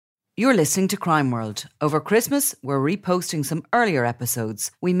You're listening to Crime World. Over Christmas, we're reposting some earlier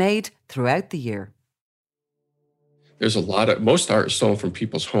episodes we made throughout the year. There's most art is stolen from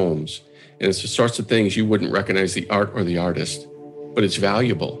people's homes, and it's the sorts of things you wouldn't recognize the art or the artist, but it's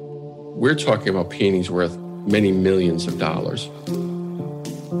valuable. We're talking about paintings worth many millions of dollars.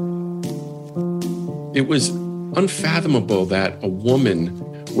 It was unfathomable that a woman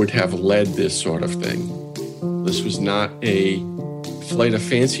would have led this sort of thing. This was not a flight of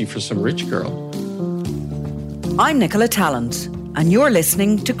fancy for some rich girl. I'm Nicola Tallant, and you're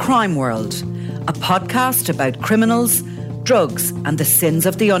listening to Crime World, a podcast about criminals, drugs, and the sins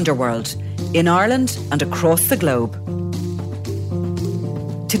of the underworld in Ireland and across the globe.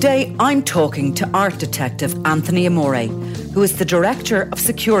 Today, I'm talking to art detective Anthony Amore, who is the Director of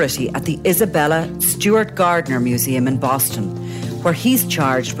Security at the Isabella Stewart Gardner Museum in Boston, where he's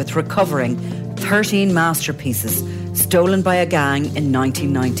charged with recovering 13 masterpieces stolen by a gang in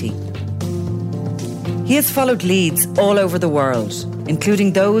 1990. He has followed leads all over the world,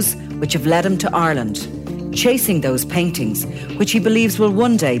 including those which have led him to Ireland, chasing those paintings which he believes will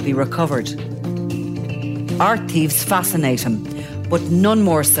one day be recovered. Art thieves fascinate him, but none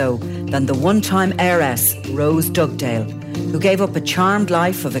more so than the one-time heiress Rose Dugdale, who gave up a charmed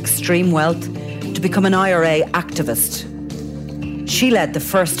life of extreme wealth to become an IRA activist. She led the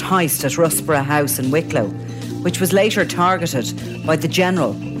first heist at Russborough House in Wicklow, which was later targeted by the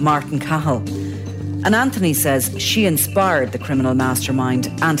General, Martin Cahill. And Anthony says she inspired the criminal mastermind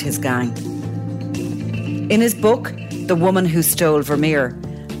and his gang. In his book, The Woman Who Stole Vermeer,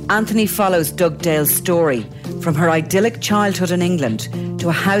 Anthony follows Dugdale's story from her idyllic childhood in England to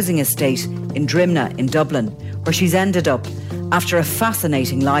a housing estate in Drimnagh in Dublin, where she's ended up after a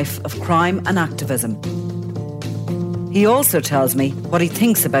fascinating life of crime and activism. He also tells me what he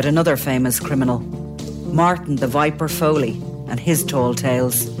thinks about another famous criminal, Martin the Viper Foley, and his tall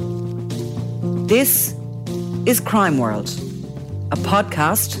tales. This is Crime World, a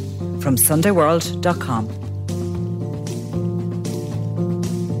podcast from SundayWorld.com.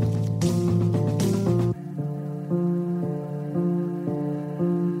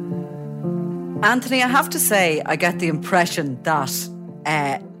 Anthony, I have to say, I get the impression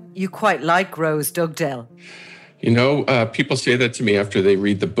that you quite like Rose Dugdale. You know, people say that to me after they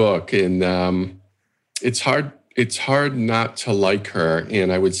read the book, and it's hard not to like her.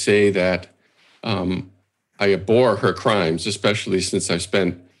 And I would say that I abhor her crimes, especially since I've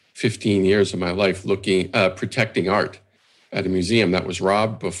spent 15 years of my life protecting art at a museum that was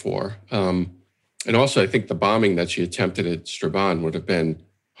robbed before. And also, I think the bombing that she attempted at Strabane would have been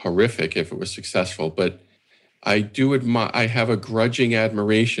horrific if it was successful. But I have a grudging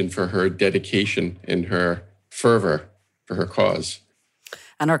admiration for her dedication and her fervor for her cause.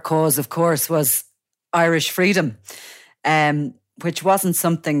 And her cause, of course, was Irish freedom, which wasn't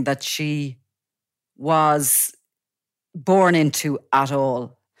something that she was born into at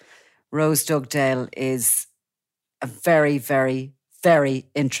all. Rose Dugdale is a very, very, very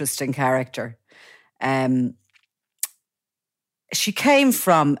interesting character. She came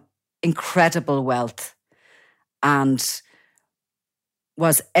from incredible wealth and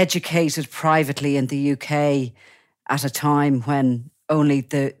was educated privately in the UK at a time when only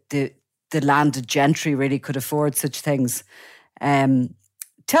the landed gentry really could afford such things.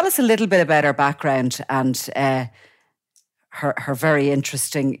 Tell us a little bit about her background and her very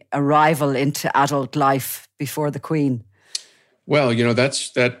interesting arrival into adult life before the Queen. Well, you know,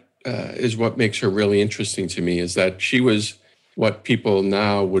 that is what makes her really interesting to me, is that she was what people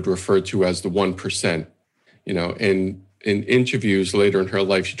now would refer to as the 1%. You know, and in interviews later in her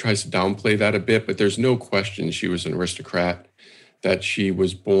life, she tries to downplay that a bit, but there's no question she was an aristocrat, that she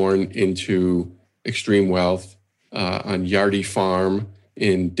was born into extreme wealth on Yardie Farm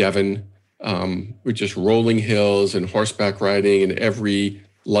in Devon, with just rolling hills and horseback riding and every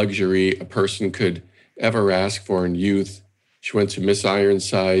luxury a person could ever ask for in youth. She went to Miss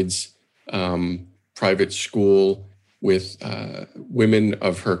Ironside's private school with women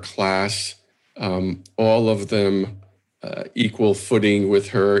of her class, all of them equal footing with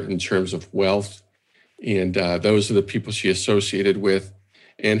her in terms of wealth. And those are the people she associated with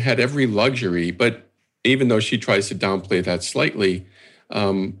and had every luxury. But even though she tries to downplay that slightly,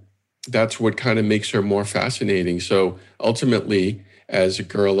 that's what kind of makes her more fascinating. So ultimately, as a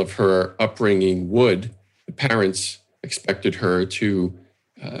girl of her upbringing would, the parents expected her to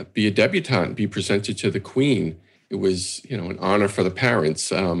be a debutante, be presented to the Queen. It was, you know, an honor for the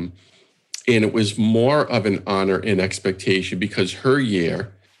parents. And it was more of an honor and expectation because her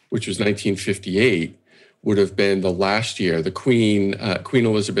year, which was 1958, would have been the last year. The Queen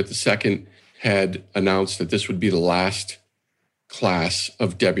Elizabeth II, had announced that this would be the last class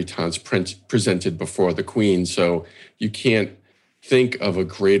of debutantes presented before the Queen. So you can't think of a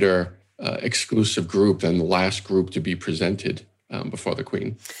greater exclusive group than the last group to be presented before the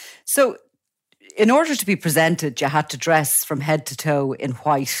Queen. So in order to be presented, you had to dress from head to toe in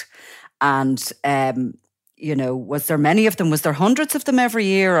white. And, was there many of them? Was there hundreds of them every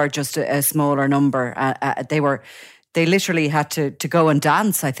year, or just a smaller number? They literally had to go and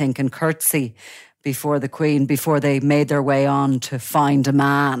dance, I think, and curtsy before the Queen, before they made their way on to find a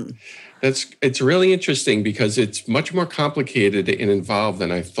man. It's really interesting because it's much more complicated and involved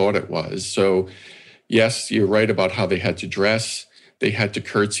than I thought it was. So, yes, you're right about how they had to dress. They had to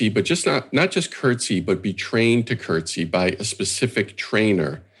curtsy, but just not just curtsy, but be trained to curtsy by a specific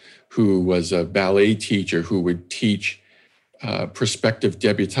trainer who was a ballet teacher who would teach prospective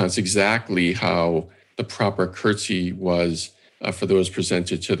debutantes exactly how the proper curtsy was for those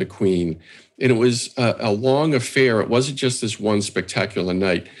presented to the Queen. And it was a long affair. It wasn't just this one spectacular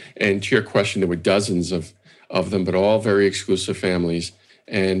night. And to your question, there were dozens of them, but all very exclusive families.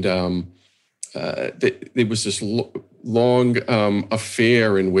 And there was this long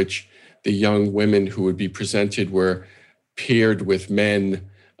affair in which the young women who would be presented were paired with men,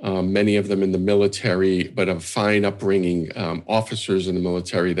 many of them in the military, but of fine upbringing, officers in the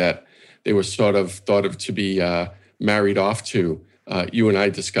military that they were sort of thought of to be married off to. You and I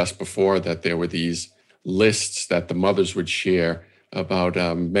discussed before that there were these lists that the mothers would share about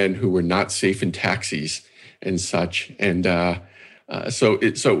men who were not safe in taxis and such. And so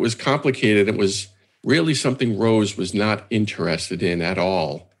it was complicated. It was really something Rose was not interested in at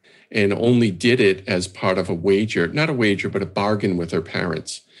all, and only did it as part of not a wager, but a bargain with her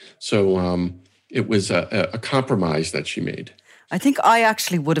parents. So it was a compromise that she made. I think I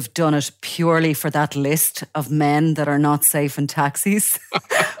actually would have done it purely for that list of men that are not safe in taxis.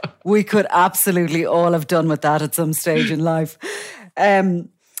 We could absolutely all have done with that at some stage in life.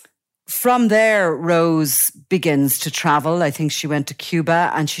 From there, Rose begins to travel. I think she went to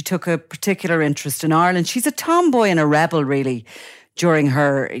Cuba and she took a particular interest in Ireland. She's a tomboy and a rebel, really, during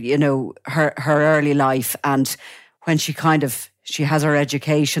her, her early life. And when she has her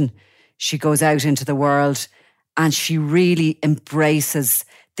education, she goes out into the world and she really embraces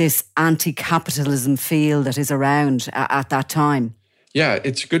this anti-capitalism feel that is around at that time. Yeah,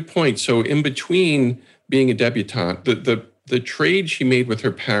 it's a good point. So in between being a debutante, the trade she made with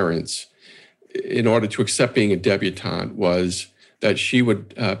her parents in order to accept being a debutante was that she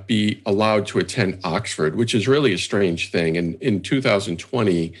would be allowed to attend Oxford, which is really a strange thing. And in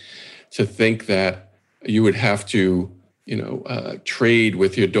 2020, to think that you would have to trade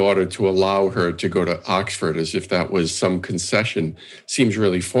with your daughter to allow her to go to Oxford as if that was some concession seems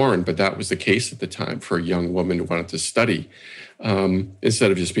really foreign, but that was the case at the time for a young woman who wanted to study instead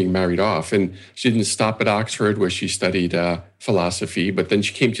of just being married off. And she didn't stop at Oxford where she studied philosophy, but then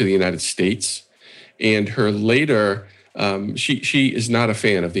she came to the United States, and her later she is not a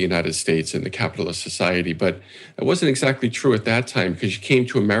fan of the United States and the capitalist society, but it wasn't exactly true at that time because she came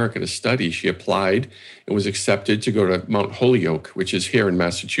to America to study. She applied and was accepted to go to Mount Holyoke, which is here in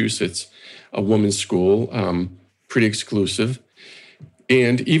Massachusetts, a women's school, pretty exclusive,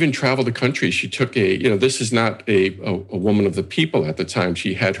 and even traveled the country. She took this is not a woman of the people at the time.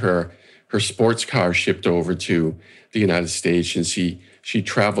 She had her sports car shipped over to the United States, and she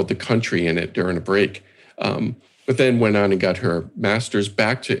traveled the country in it during a break. But then went on and got her master's,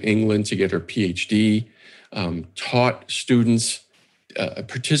 back to England to get her PhD, taught students,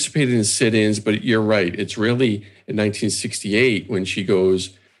 participated in sit-ins. But you're right, it's really in 1968 when she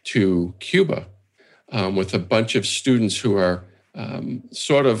goes to Cuba with a bunch of students who are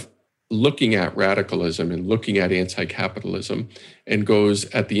sort of looking at radicalism and looking at anti-capitalism, and goes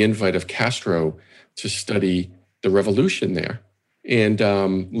at the invite of Castro to study the revolution there. And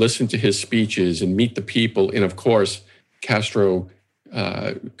listen to his speeches and meet the people. And of course, Castro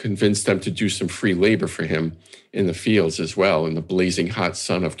convinced them to do some free labor for him in the fields as well, in the blazing hot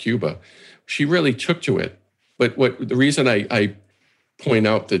sun of Cuba. She really took to it. But the reason I point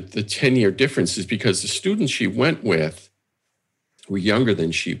out that the 10-year difference is because the students she went with were younger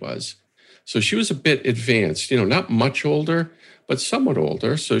than she was. So she was a bit advanced, not much older, but somewhat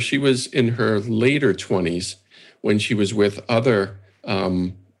older. So she was in her later 20s when she was with other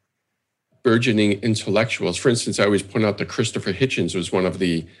burgeoning intellectuals. For instance, I always point out that Christopher Hitchens was one of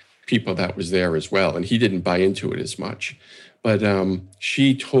the people that was there as well, and he didn't buy into it as much. But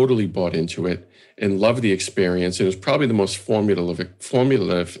she totally bought into it and loved the experience, and it was probably the most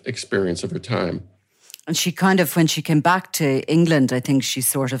formative experience of her time. And she when she came back to England, I think she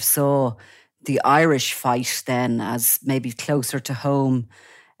sort of saw the Irish fight then as maybe closer to home.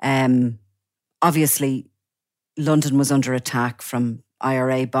 Obviously, London was under attack from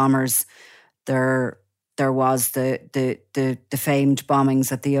IRA bombers. There was the famed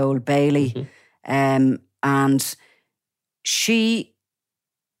bombings at the Old Bailey, and she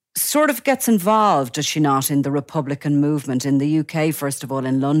sort of gets involved, does she not, in the Republican movement in the UK, first of all,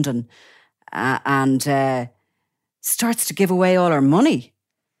 in London, and starts to give away all her money.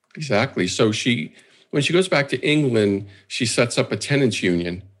 Exactly. So when she goes back to England, she sets up a tenants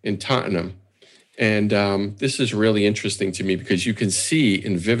union in Tottenham. And this is really interesting to me because you can see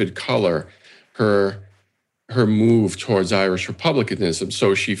in vivid color her move towards Irish republicanism.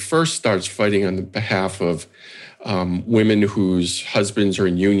 So she first starts fighting on the behalf of women whose husbands are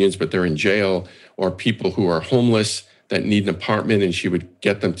in unions, but they're in jail, or people who are homeless that need an apartment, and she would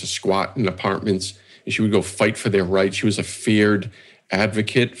get them to squat in apartments, and she would go fight for their rights. She was a feared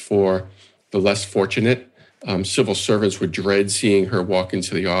advocate for the less fortunate. Civil servants would dread seeing her walk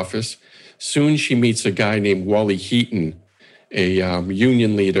into the office. Soon she meets a guy named Wally Heaton, a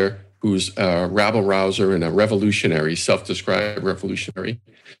union leader who's a rabble-rouser and a revolutionary, self-described revolutionary,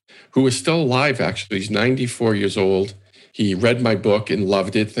 who is still alive, actually. He's 94 years old. He read my book and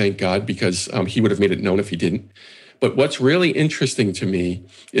loved it, thank God, because he would have made it known if he didn't. But what's really interesting to me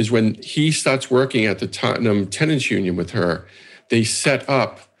is when he starts working at the Tottenham Tenants Union with her, they set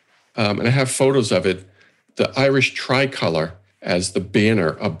up, and I have photos of it, the Irish tricolor as the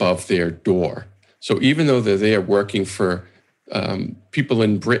banner above their door. So even though they're there working for people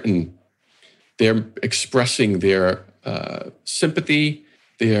in Britain, they're expressing their sympathy,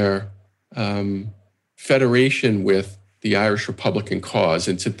 their federation with the Irish Republican cause.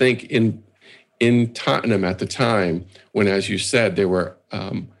 And to think in Tottenham at the time, when, as you said, there were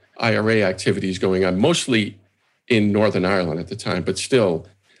IRA activities going on, mostly in Northern Ireland at the time, but still,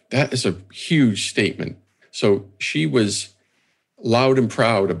 that is a huge statement. So she was loud and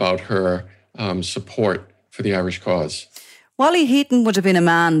proud about her support for the Irish cause. Wally Heaton would have been a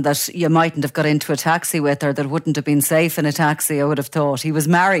man that you mightn't have got into a taxi with, or that wouldn't have been safe in a taxi, I would have thought. He was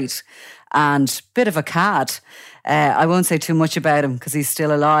married and bit of a cad. I won't say too much about him because he's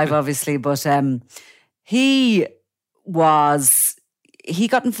still alive, obviously, but he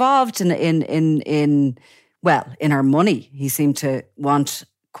got involved in her money. He seemed to want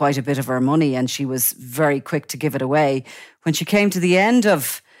quite a bit of her money, and she was very quick to give it away. When she came to the end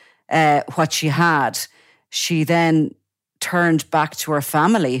of what she had, she then turned back to her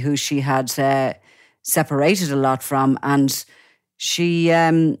family, who she had separated a lot from, and she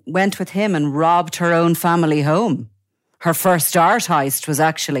went with him and robbed her own family home. Her first art heist was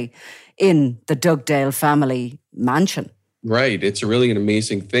actually in the Dugdale family mansion. Right. It's really an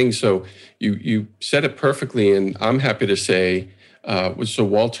amazing thing. So you said it perfectly, and I'm happy to say, so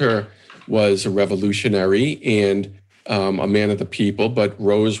Walter was a revolutionary and a man of the people, but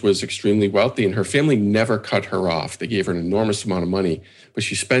Rose was extremely wealthy, and her family never cut her off. They gave her an enormous amount of money, but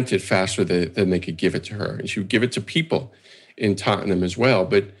she spent it faster than they could give it to her. And she would give it to people in Tottenham as well,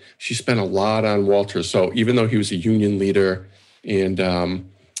 but she spent a lot on Walter. So even though he was a union leader and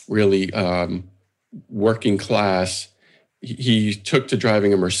really working class, he took to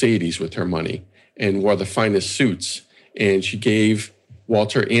driving a Mercedes with her money and wore the finest suits. And she gave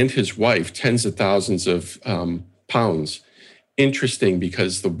Walter and his wife tens of thousands of pounds. Interesting,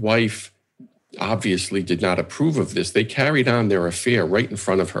 because the wife obviously did not approve of this. They carried on their affair right in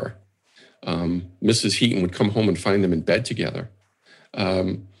front of her. Mrs. Heaton would come home and find them in bed together.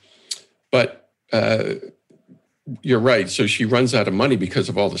 But you're right. So she runs out of money because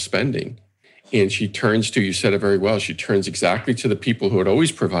of all the spending. And she turns to, you said it very well, she turns exactly to the people who had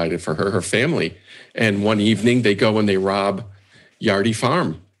always provided for her family. And one evening they go and they rob Yardie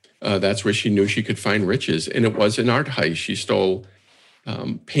Farm. That's where she knew she could find riches. And it was an art heist. She stole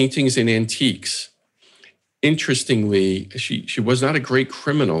paintings and antiques. Interestingly, she was not a great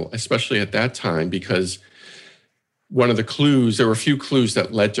criminal, especially at that time, because one of the clues, there were a few clues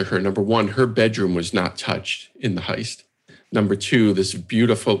that led to her. Number one, her bedroom was not touched in the heist. Number two, this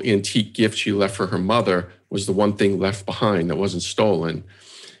beautiful antique gift she left for her mother was the one thing left behind that wasn't stolen.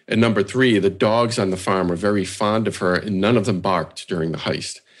 And number three, the dogs on the farm were very fond of her, and none of them barked during the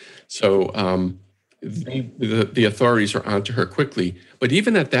heist. So the authorities are onto her quickly. But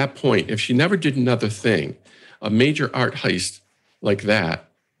even at that point, if she never did another thing, a major art heist like that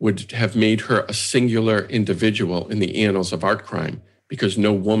would have made her a singular individual in the annals of art crime, because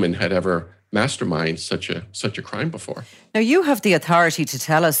no woman had ever mastermind such a crime before. Now, you have the authority to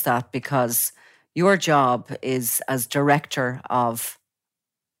tell us that, because your job is as director of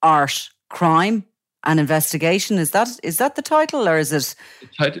art crime and investigation. Is that the title, or is it?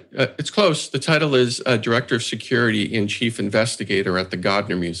 It's close. The title is Director of Security and Chief Investigator at the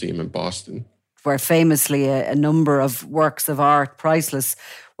Gardner Museum in Boston. where famously a number of works of art, priceless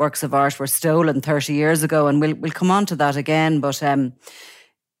works of art, were stolen 30 years ago. And we'll come on to that again. But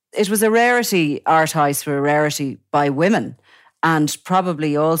it was a rarity, art heists were a rarity by women, and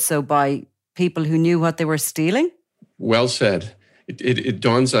probably also by people who knew what they were stealing. Well said. It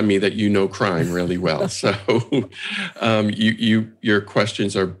dawns on me that you know crime really well. So your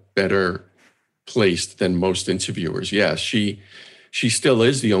questions are better placed than most interviewers. Yes, she still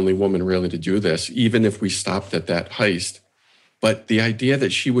is the only woman really to do this, even if we stopped at that heist. But the idea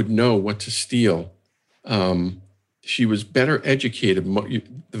that she would know what to steal, she was better educated.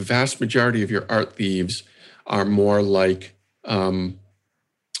 The vast majority of your art thieves are more like Martin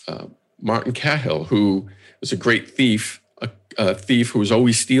Cahill, who was a great thief, a thief who was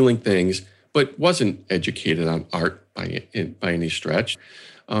always stealing things, but wasn't educated on art by any stretch.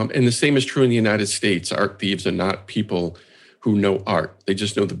 And the same is true in the United States. Art thieves are not people who know art. They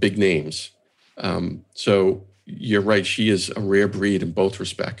just know the big names. So you're right. She is a rare breed in both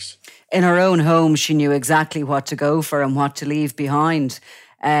respects. In her own home, she knew exactly what to go for and what to leave behind.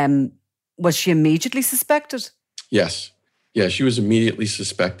 Was she immediately suspected? Yes. Yeah, she was immediately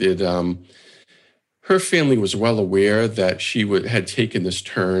suspected. Her family was well aware that she had taken this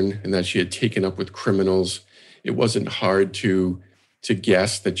turn and that she had taken up with criminals. It wasn't hard to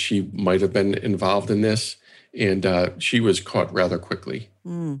guess that she might have been involved in this. And she was caught rather quickly.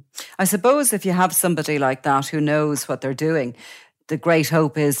 I suppose if you have somebody like that who knows what they're doing, the great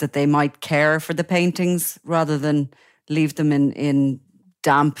hope is that they might care for the paintings rather than leave them in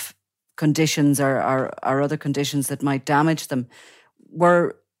damp conditions or other conditions that might damage them.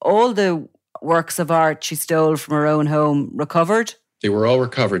 Were all the works of art she stole from her own home recovered? They were all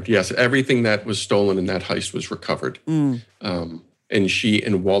recovered, yes. Everything that was stolen in that heist was recovered. And she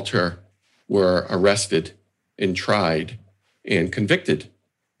and Walter were arrested and tried and convicted.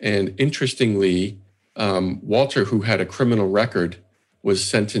 And interestingly, Walter, who had a criminal record, was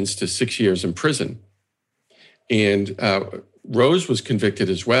sentenced to 6 years in prison. And Rose was convicted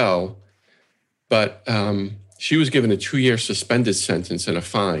as well, but she was given a 2-year suspended sentence and a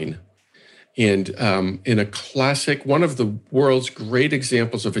fine. And in a classic, one of the world's great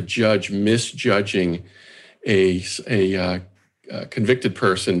examples of a judge misjudging a convicted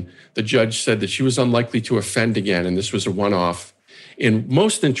person, the judge said that she was unlikely to offend again, and this was a one-off. And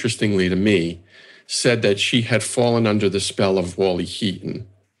most interestingly to me, said that she had fallen under the spell of Wally Heaton.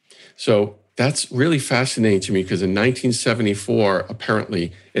 So that's really fascinating to me because in 1974,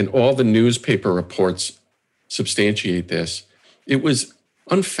 apparently, and all the newspaper reports substantiate this, it was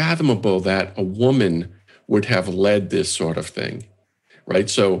unfathomable that a woman would have led this sort of thing, right?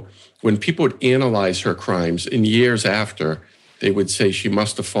 So when people would analyze her crimes in years after, they would say she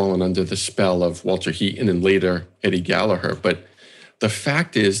must have fallen under the spell of Walter Heaton and later Eddie Gallagher. But the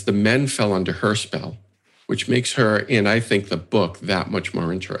fact is the men fell under her spell, which makes her, and I think the book, that much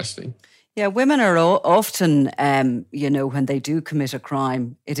more interesting. Yeah, women are often, when they do commit a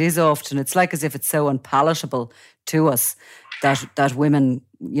crime, it's like as if it's so unpalatable to us that women,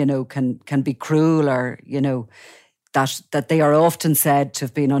 can be cruel or, that they are often said to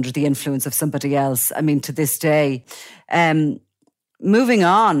have been under the influence of somebody else. I mean, to this day. Moving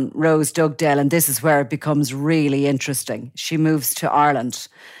on, Rose Dugdale, and this is where it becomes really interesting. She moves to Ireland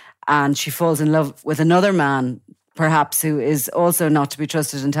and she falls in love with another man, perhaps, who is also not to be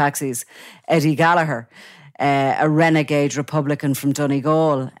trusted in taxis, Eddie Gallagher, a renegade Republican from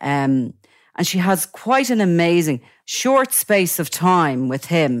Donegal. And she has quite an amazing short space of time with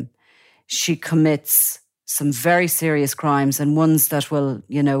him. She commits some very serious crimes and ones that will,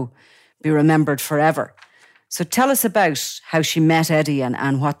 be remembered forever. So tell us about how she met Eddie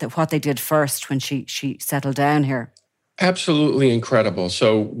and what they did first when she settled down here. Absolutely incredible.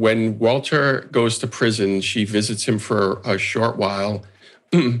 So when Walter goes to prison, she visits him for a short while.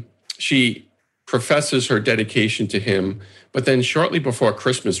 She professes her dedication to him, but then shortly before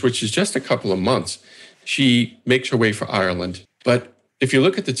Christmas, which is just a couple of months, she makes her way for Ireland. But if you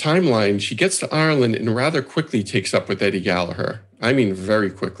look at the timeline, she gets to Ireland and rather quickly takes up with Eddie Gallagher. I mean, very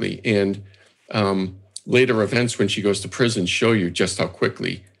quickly. And later events when she goes to prison show you just how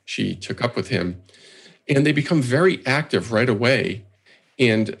quickly she took up with him. And they become very active right away.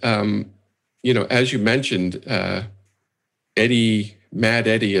 And, as you mentioned, Eddie, Mad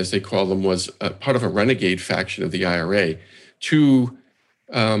Eddie, as they call him, was part of a renegade faction of the IRA,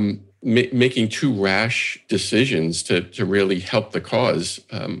 making two rash decisions to really help the cause,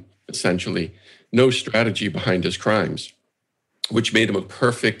 essentially. No strategy behind his crimes, which made him a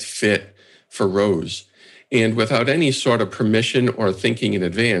perfect fit for Rose. And without any sort of permission or thinking in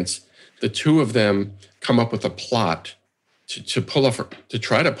advance, the two of them come up with a plot to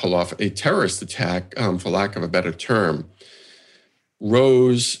try to pull off a terrorist attack, for lack of a better term.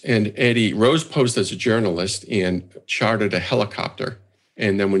 Rose posed as a journalist and chartered a helicopter.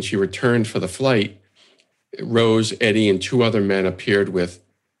 And then when she returned for the flight, Rose, Eddie, and two other men appeared with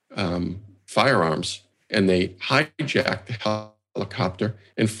firearms, and they hijacked the helicopter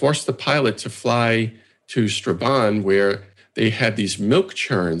and forced the pilot to fly to Strabane, where they had these milk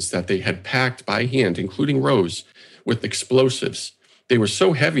churns that they had packed by hand, including Rose, with explosives. They were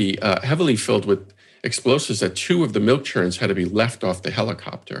so heavily filled with explosives that two of the milk churns had to be left off the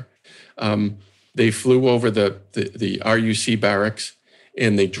helicopter. They flew over the RUC barracks,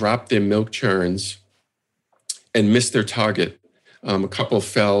 and they dropped their milk churns and missed their target. A couple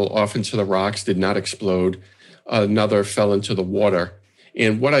fell off into the rocks, did not explode. Another fell into the water.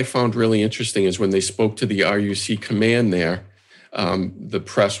 And what I found really interesting is when they spoke to the RUC command there, the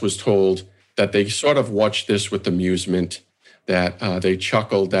press was told that they sort of watched this with amusement, that they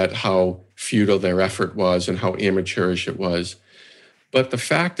chuckled at how futile their effort was and how amateurish it was. But the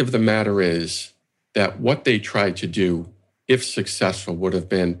fact of the matter is that what they tried to do, if successful, would have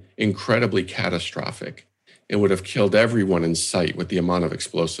been incredibly catastrophic. It would have killed everyone in sight with the amount of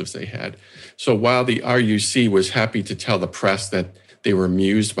explosives they had. So while the RUC was happy to tell the press that they were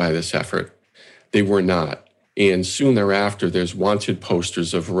amused by this effort, they were not. And soon thereafter, there's wanted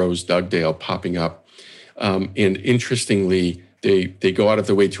posters of Rose Dugdale popping up. And interestingly, they go out of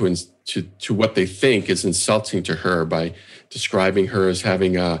their way to what they think is insulting to her by describing her as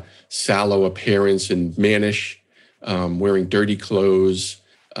having a sallow appearance and mannish, wearing dirty clothes,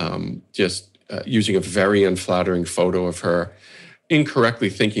 using a very unflattering photo of her, incorrectly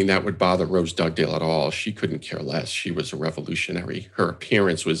thinking that would bother Rose Dugdale at all. She couldn't care less. She was a revolutionary. Her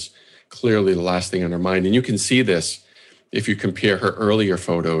appearance was clearly the last thing on her mind. And you can see this if you compare her earlier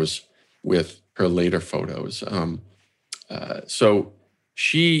photos with her later photos. So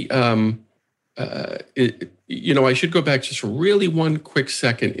she, I should go back just really one quick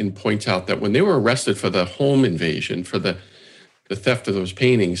second and point out that when they were arrested for the home invasion, for the theft of those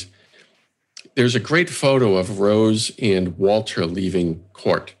paintings, there's a great photo of Rose and Walter leaving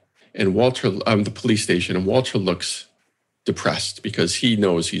court, and Walter, the police station, and Walter looks depressed because he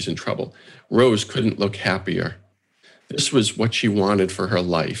knows he's in trouble. Rose couldn't look happier. This was what she wanted for her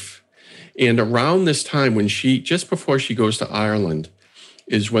life. And around this time, just before she goes to Ireland,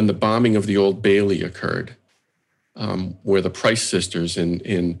 is when the bombing of the Old Bailey occurred, where the Price sisters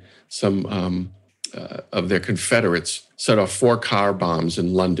and some of their Confederates set off 4 car bombs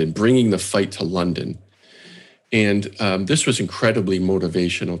in London, bringing the fight to London. And this was incredibly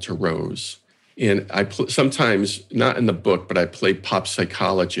motivational to Rose. And I sometimes, not in the book, but I play pop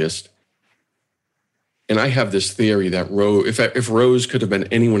psychologist. And I have this theory that if Rose could have been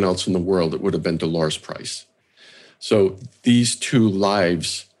anyone else in the world, it would have been Dolores Price. So these two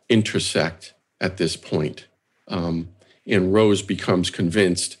lives intersect at this point. And Rose becomes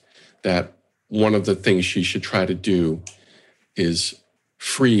convinced that one of the things she should try to do is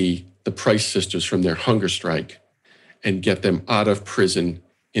free the Price sisters from their hunger strike and get them out of prison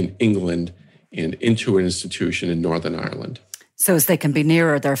in England and into an institution in Northern Ireland. So as they can be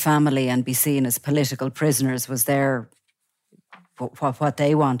nearer their family and be seen as political prisoners was what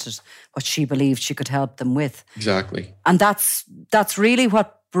they wanted, what she believed she could help them with. Exactly. And that's really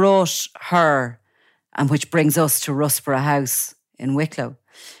what brought her, and which brings us to Russborough House in Wicklow,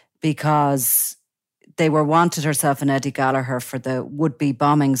 because they were wanted, herself and Eddie Gallagher, for the would-be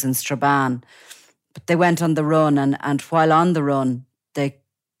bombings in Strabane. But they went on the run, and while on the run, they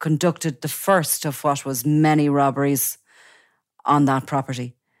conducted the first of what was many robberies on that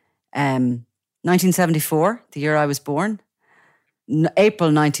property. 1974, the year I was born, April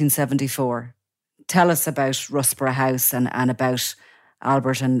 1974. Tell us about Russborough House and about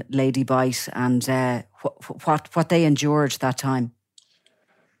Albert and Lady Bite and what they endured that time.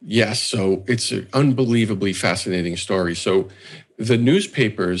 Yes, so it's an unbelievably fascinating story. So the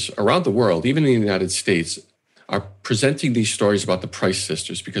newspapers around the world, even in the United States, are presenting these stories about the Price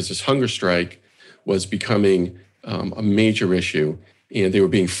sisters because this hunger strike was becoming a major issue, and they were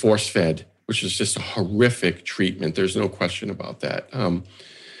being force-fed, which is just a horrific treatment. There's no question about that.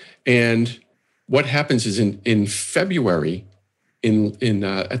 And what happens is in February,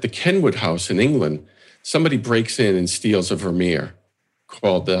 at the Kenwood House in England, somebody breaks in and steals a Vermeer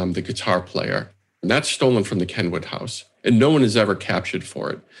called The Guitar Player. And that's stolen from the Kenwood House. And no one is ever captured for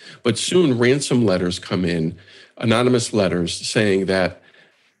it. But soon ransom letters come in, anonymous letters saying that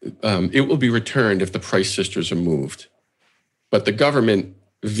it will be returned if the Price sisters are moved. But the government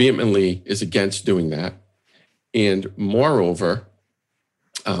vehemently is against doing that. And moreover,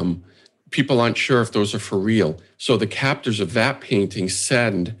 people aren't sure if those are for real. So the captors of that painting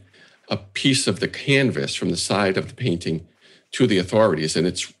send a piece of the canvas from the side of the painting to the authorities, and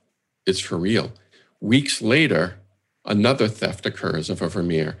it's for real. Weeks later, another theft occurs of a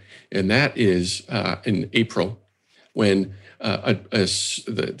Vermeer, and that is in April, when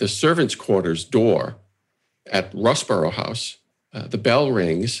the servants' quarters door at Rossborough House, the bell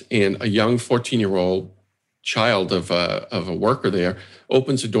rings, and a young 14-year-old child of a worker there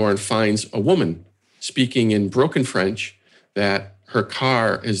opens the door and finds a woman speaking in broken French that her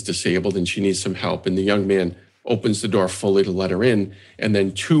car is disabled and she needs some help. And the young man opens the door fully to let her in. And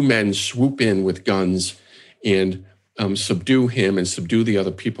then two men swoop in with guns and subdue him and subdue the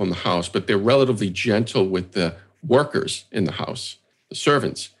other people in the house. But they're relatively gentle with the workers in the house, the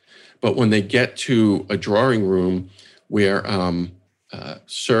servants. But when they get to a drawing room where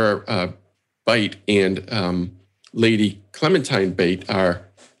Sir Bate and Lady Clementine Bate are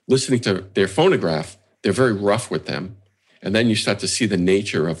listening to their phonograph, they're very rough with them. And then you start to see the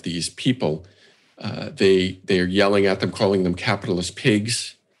nature of these people. They're yelling at them, calling them capitalist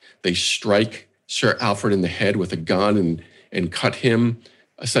pigs. They strike Sir Alfred in the head with a gun and cut him,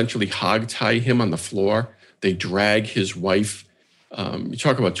 essentially hog-tie him on the floor. They drag his wife. You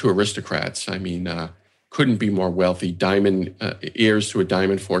talk about two aristocrats. I mean, couldn't be more wealthy, diamond heirs to a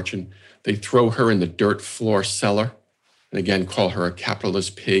diamond fortune. They throw her in the dirt floor cellar and again call her a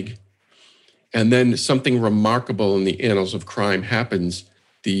capitalist pig. And then something remarkable in the annals of crime happens.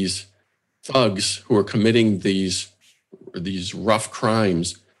 These thugs who are committing these rough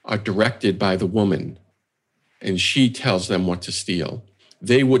crimes are directed by the woman, and she tells them what to steal.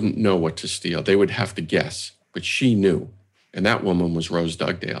 They wouldn't know what to steal. They would have to guess, but she knew. And that woman was Rose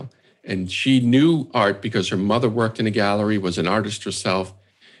Dugdale. And she knew art because her mother worked in a gallery, was an artist herself,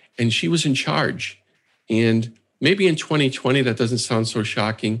 and she was in charge. And maybe in 2020, that doesn't sound so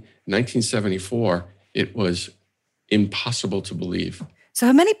shocking. 1974, it was impossible to believe. So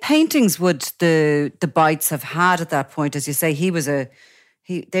how many paintings would the Bites have had at that point? As you say,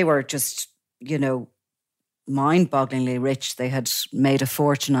 they were just, mind-bogglingly rich. They had made a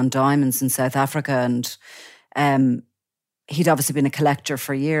fortune on diamonds in South Africa, and he'd obviously been a collector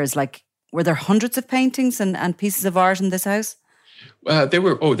for years. Like, were there hundreds of paintings and pieces of art in this house? There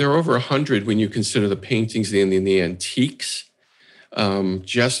were over 100 when you consider the paintings and the antiques.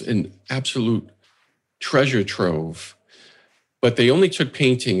 Just an absolute treasure trove. But they only took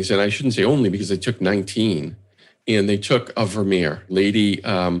paintings, and I shouldn't say only because they took 19, and they took a Vermeer, lady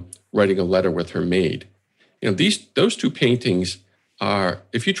writing a letter with her maid. Those two paintings are,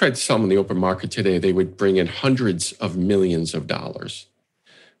 if you tried to sell them in the open market today, they would bring in hundreds of millions of dollars.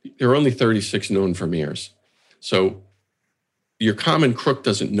 There are only 36 known Vermeers. So your common crook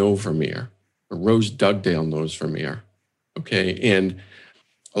doesn't know Vermeer, but Rose Dugdale knows Vermeer. Okay, and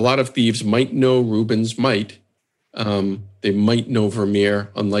a lot of thieves might know Rubens, they might know Vermeer,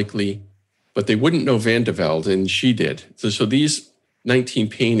 unlikely, but they wouldn't know Van de Velde, and she did. So these 19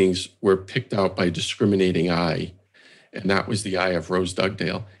 paintings were picked out by a discriminating eye, and that was the eye of Rose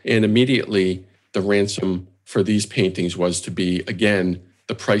Dugdale. And immediately, the ransom for these paintings was to be, again,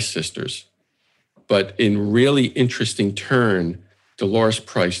 the Price sisters. But in really interesting turn, Dolores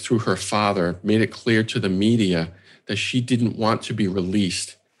Price, through her father, made it clear to the media that she didn't want to be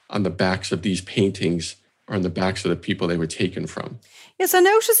released on the backs of these paintings or on the backs of the people they were taken from. Yes, I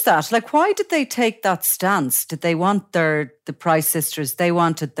noticed that. Like, why did they take that stance? Did they want the Price sisters, they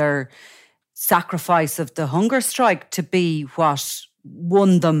wanted their sacrifice of the hunger strike to be what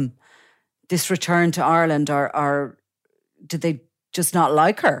won them this return to Ireland, or did they just not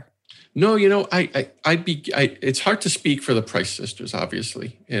like her? No, it's hard to speak for the Price sisters,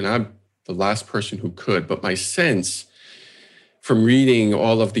 obviously, and I'm the last person who could, but my sense from reading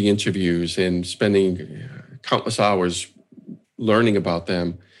all of the interviews and spending countless hours learning about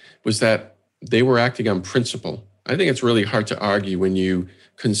them was that they were acting on principle. I think it's really hard to argue when you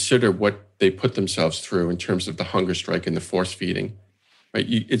consider what they put themselves through in terms of the hunger strike and the force feeding. Right?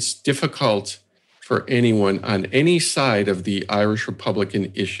 It's difficult for anyone on any side of the Irish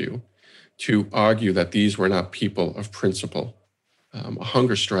Republican issue to argue that these were not people of principle. A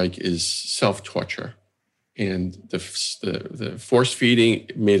hunger strike is self-torture, and the force feeding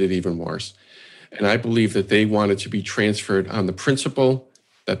made it even worse. And I believe that they wanted to be transferred on the principle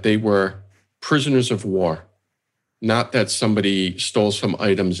that they were prisoners of war, not that somebody stole some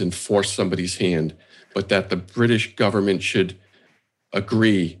items and forced somebody's hand, but that the British government should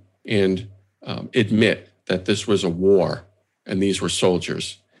agree and admit that this was a war and these were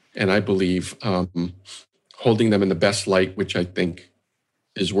soldiers. And I believe holding them in the best light, which I think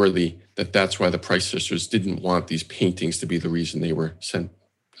is worthy, that's why the Price sisters didn't want these paintings to be the reason they were sent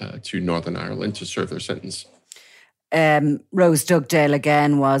to Northern Ireland to serve their sentence. Rose Dugdale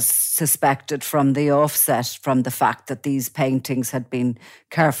again was suspected from the offset, from the fact that these paintings had been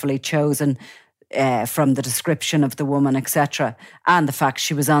carefully chosen, from the description of the woman, etc., and the fact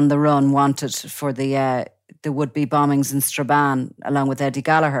she was on the run, wanted for the would-be bombings in Strabane, along with Eddie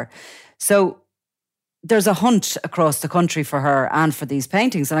Gallagher. So there's a hunt across the country for her and for these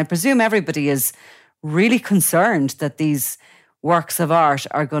paintings, and I presume everybody is really concerned that these works of art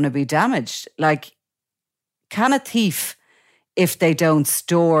are going to be damaged. Like, can a thief, if they don't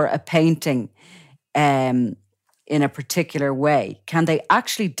store a painting in a particular way, can they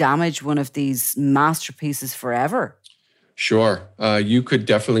actually damage one of these masterpieces forever? Sure. You could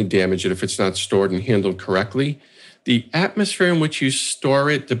definitely damage it if it's not stored and handled correctly. The atmosphere in which you store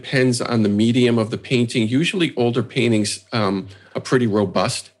it depends on the medium of the painting. Usually older paintings are pretty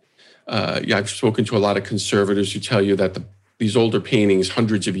robust. I've spoken to a lot of conservators who tell you that these older paintings,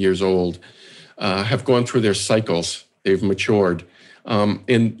 hundreds of years old, have gone through their cycles. They've matured.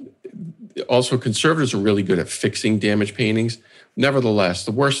 And also conservators are really good at fixing damaged paintings. Nevertheless,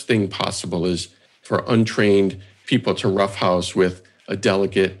 the worst thing possible is for untrained people to roughhouse with a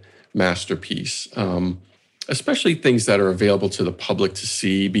delicate masterpiece, especially things that are available to the public to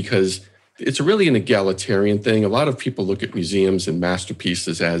see, because it's really an egalitarian thing. A lot of people look at museums and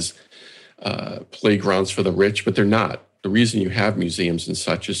masterpieces as playgrounds for the rich, but they're not. The reason you have museums and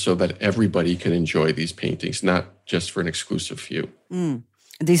such is so that everybody can enjoy these paintings, not just for an exclusive few.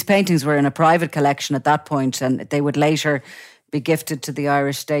 These paintings were in a private collection at that point, and they would later be gifted to the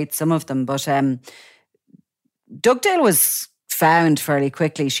Irish state, some of them. But Dugdale was found fairly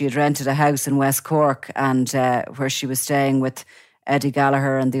quickly. She had rented a house in West Cork, and where she was staying with Eddie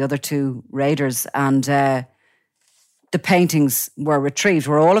Gallagher and the other two raiders, and the paintings were retrieved.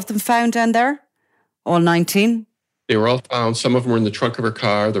 Were all of them found down there? All 19? They were all found. Some of them were in the trunk of her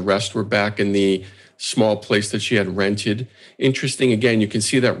car. The rest were back in the small place that she had rented. Interesting, again, you can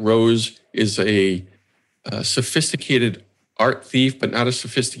see that Rose is a sophisticated art thief, but not a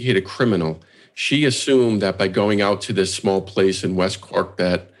sophisticated criminal. She assumed that by going out to this small place in West Cork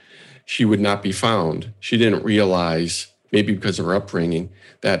that she would not be found. She didn't realize, maybe because of her upbringing,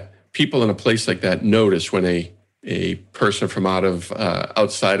 that people in a place like that notice when a person from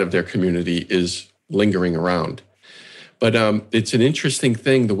outside of their community is lingering around. But it's an interesting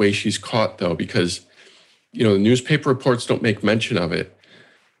thing, the way she's caught, though, because, the newspaper reports don't make mention of it.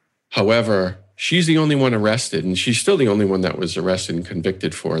 However, she's the only one arrested, and she's still the only one that was arrested and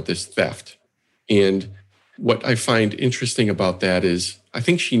convicted for this theft. And what I find interesting about that is I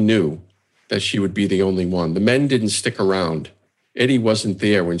think she knew that she would be the only one. The men didn't stick around. Eddie wasn't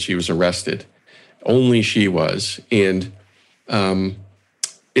there when she was arrested. Only she was. And in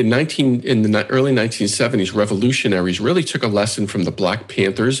the early 1970s, revolutionaries really took a lesson from the Black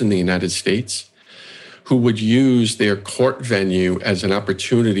Panthers in the United States, who would use their court venue as an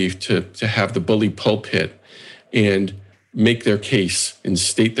opportunity to have the bully pulpit and make their case and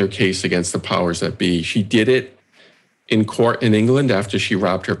state their case against the powers that be. She did it in court in England after she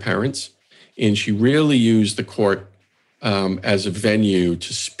robbed her parents, and she really used the court as a venue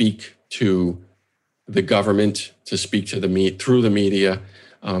to speak to the government, to speak to through the media.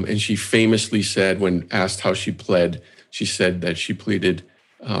 And she famously said, when asked how she pled, she said that she pleaded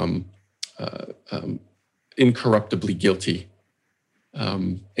incorruptibly guilty.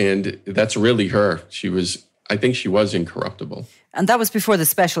 And that's really her. I think she was incorruptible. And that was before the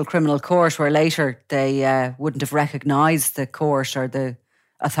Special Criminal Court, where later they wouldn't have recognised the court or the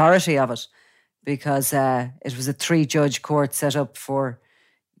authority of it, because it was a 3-judge court set up for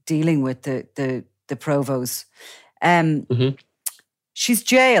dealing with the provos. She's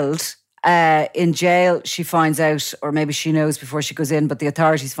jailed. In jail, she finds out, or maybe she knows before she goes in, but the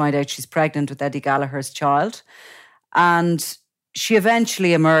authorities find out she's pregnant with Eddie Gallagher's child. And she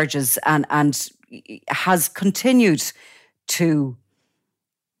eventually emerges and has continued to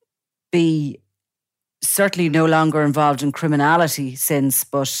be certainly no longer involved in criminality since,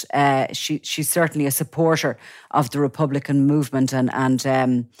 but she's certainly a supporter of the Republican movement and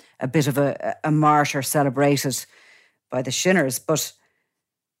a bit of a martyr celebrated by the Shinners. But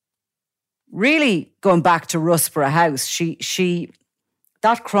really, going back to Russborough House,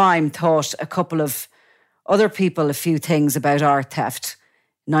 that crime taught a couple of other people a few things about art theft.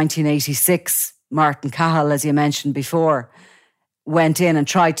 1986, Martin Cahill, as you mentioned before, went in and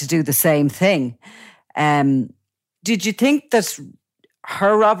tried to do the same thing. Did you think that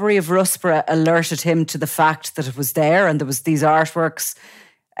her robbery of Russborough alerted him to the fact that it was there and there was these artworks?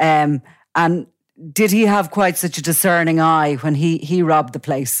 And did he have quite such a discerning eye when he robbed the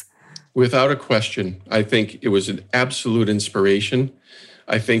place? Without a question. I think it was an absolute inspiration.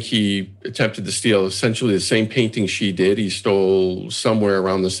 I think he attempted to steal essentially the same painting she did. He stole somewhere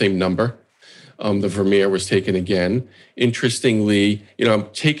around the same number. The Vermeer was taken again. Interestingly, I'm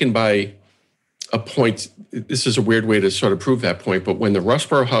taken by a point. This is a weird way to sort of prove that point, but when the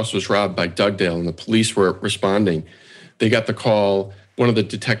Russborough house was robbed by Dugdale and the police were responding, they got the call. One of the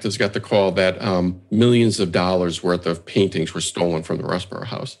detectives got the call that millions of dollars worth of paintings were stolen from the Russborough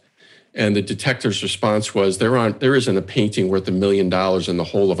house. And the detective's response was, there isn't a painting worth $1 million in the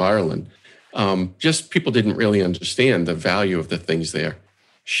whole of Ireland. Just people didn't really understand the value of the things there.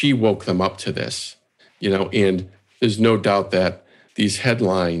 She woke them up to this, and there's no doubt that these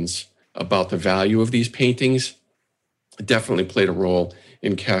headlines about the value of these paintings definitely played a role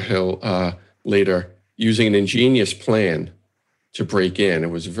in Cahill later using an ingenious plan to break in. It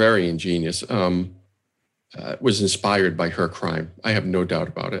was very ingenious. It was inspired by her crime. I have no doubt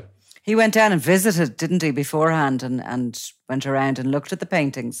about it. He went down and visited, didn't he, beforehand and went around and looked at the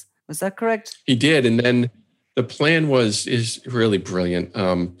paintings. Was that correct? He did. And then the plan is really brilliant.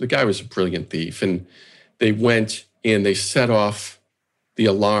 The guy was a brilliant thief. And they went and they set off the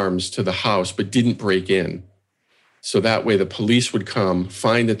alarms to the house, but didn't break in. So that way the police would come,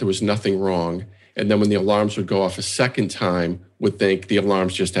 find that there was nothing wrong. And then when the alarms would go off a second time, would think the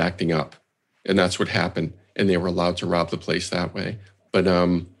alarm's just acting up. And that's what happened. And they were allowed to rob the place that way. But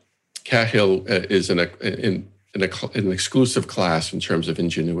Cahill is in an exclusive class in terms of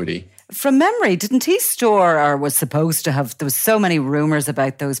ingenuity. From memory, didn't he store, or was supposed to have, there was so many rumours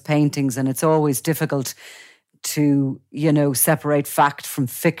about those paintings, and it's always difficult to, separate fact from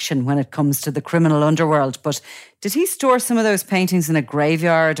fiction when it comes to the criminal underworld. But did he store some of those paintings in a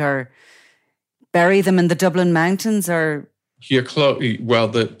graveyard or bury them in the Dublin mountains, or? You're close. Well,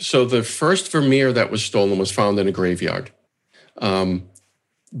 the first Vermeer that was stolen was found in a graveyard.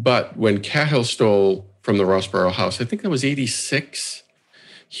 But when Cahill stole from the Russborough house, I think that was 1986,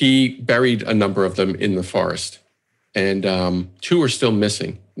 he buried a number of them in the forest. And 2 are still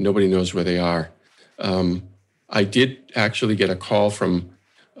missing. Nobody knows where they are. I did actually get a call from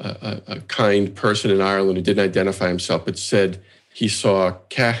a kind person in Ireland who didn't identify himself, but said he saw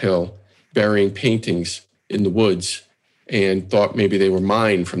Cahill burying paintings in the woods and thought maybe they were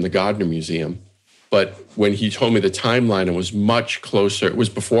mine from the Gardner Museum. But when he told me the timeline, it was much closer. It was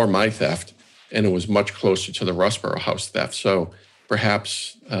before my theft, and it was much closer to the Russborough house theft. So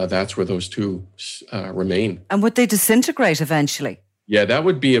perhaps that's where those 2 remain. And would they disintegrate eventually? Yeah, that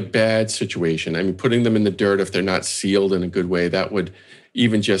would be a bad situation. I mean, putting them in the dirt, if they're not sealed in a good way, that would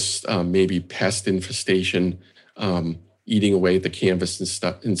even just maybe pest infestation, eating away at the canvas and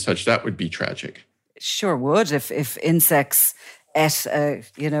stuff and such, that would be tragic. Sure would, if insects ate a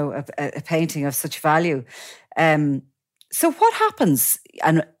painting of such value. So what happens?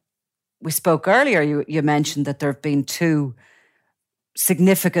 And we spoke earlier, you mentioned that there have been 2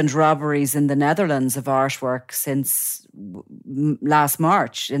 significant robberies in the Netherlands of artwork since last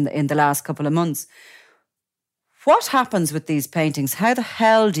March, in the last couple of months. What happens with these paintings? How the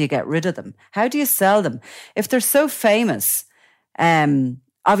hell do you get rid of them? How do you sell them? If they're so famous,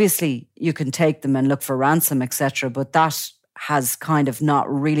 obviously you can take them and look for ransom, etc., but that has kind of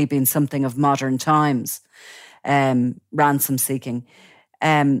not really been something of modern times, ransom seeking.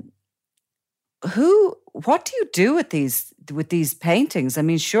 What do you do with these paintings? I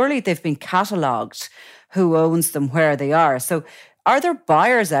mean, surely they've been catalogued, who owns them, where they are. So are there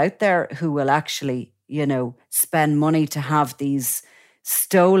buyers out there who will actually, spend money to have these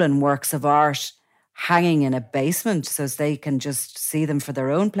stolen works of art hanging in a basement so they can just see them for their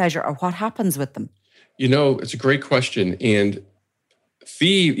own pleasure? Or what happens with them? It's a great question. And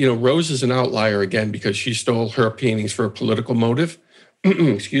Rose is an outlier again because she stole her paintings for a political motive.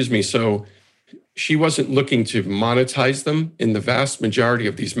 Excuse me. So she wasn't looking to monetize them. In the vast majority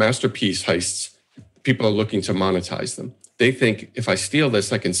of these masterpiece heists, people are looking to monetize them. They think, if I steal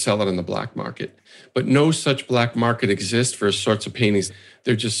this, I can sell it on the black market. But no such black market exists for sorts of paintings.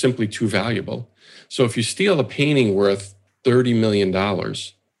 They're just simply too valuable. So if you steal a painting worth $30 million,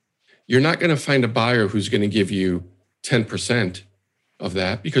 you're not going to find a buyer who's going to give you 10% of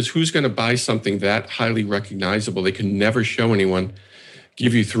that, because who's going to buy something that highly recognizable they can never show anyone,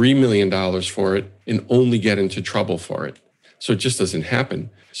 give you $3 million for it, and only get into trouble for it? So it just doesn't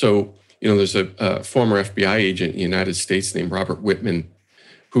happen. So, there's a former FBI agent in the United States named Robert Whitman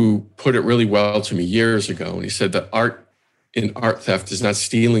who put it really well to me years ago. And he said that art theft is not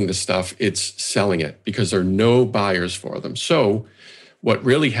stealing the stuff, it's selling it, because there are no buyers for them. So what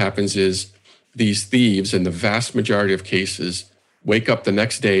really happens is these thieves, in the vast majority of cases, wake up the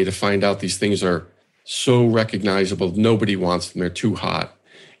next day to find out these things are so recognizable, nobody wants them, they're too hot.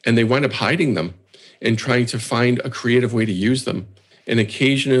 And they wind up hiding them and trying to find a creative way to use them. And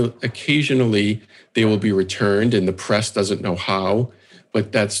occasionally they will be returned and the press doesn't know how,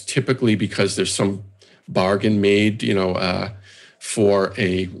 but that's typically because there's some bargain made, for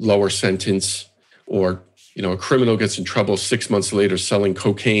a lower sentence, or, a criminal gets in trouble 6 months later selling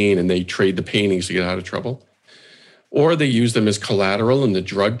cocaine and they trade the paintings to get out of trouble. Or they use them as collateral in the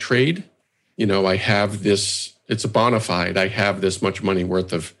drug trade. I have this, it's a bona fide, I have this much money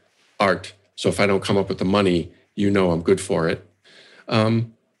worth of art. So if I don't come up with the money, I'm good for it.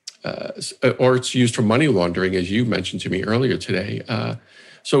 Or it's used for money laundering, as you mentioned to me earlier today.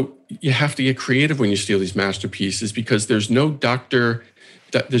 So you have to get creative when you steal these masterpieces, because there's no Dr.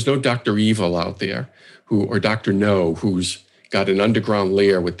 Evil out there or Dr. No, who's got an underground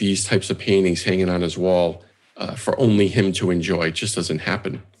lair with these types of paintings hanging on his wall for only him to enjoy. It just doesn't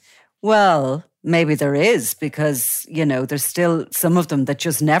happen. Well, maybe there is, because, there's still some of them that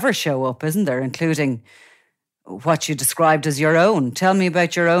just never show up, isn't there? Including what you described as your own. Tell me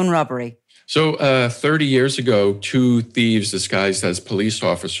about your own robbery. So 30 years ago, two thieves disguised as police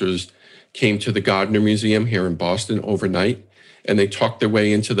officers came to the Gardner Museum here in Boston overnight, and they talked their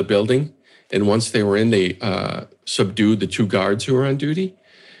way into the building. And once they were in, they subdued the two guards who were on duty,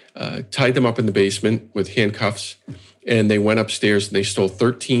 tied them up in the basement with handcuffs, and they went upstairs and they stole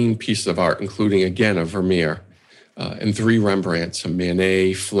 13 pieces of art, including, again, a Vermeer and 3 Rembrandts, a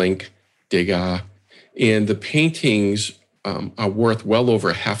Manet, Flink, Degas. And the paintings are worth well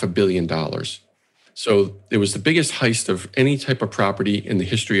over $500 million. So it was the biggest heist of any type of property in the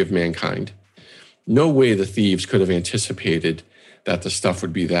history of mankind. No way the thieves could have anticipated that the stuff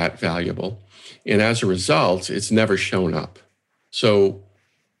would be that valuable. And as a result, it's never shown up. So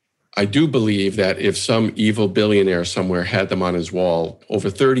I do believe that if some evil billionaire somewhere had them on his wall,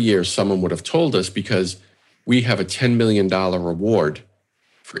 over 30 years, someone would have told us, because we have a $10 million reward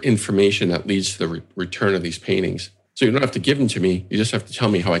for information that leads to the return of these paintings. So you don't have to give them to me. You just have to tell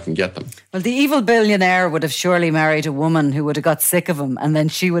me how I can get them. Well, the evil billionaire would have surely married a woman who would have got sick of him, and then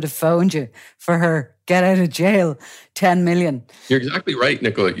she would have phoned you for her get out of jail 10 million. You're exactly right,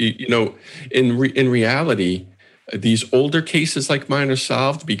 Nicola. In reality, these older cases like mine are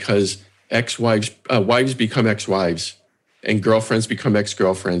solved because wives become ex-wives, and girlfriends become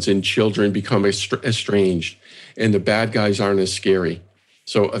ex-girlfriends, and children become estranged, and the bad guys aren't as scary.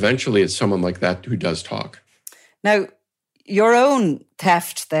 So eventually it's someone like that who does talk. Now, your own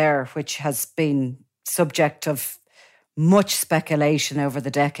theft there, which has been subject of much speculation over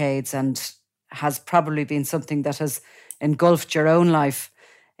the decades and has probably been something that has engulfed your own life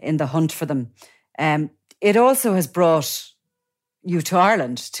in the hunt for them, it also has brought you to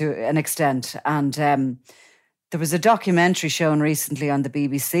Ireland to an extent. And there was a documentary shown recently on the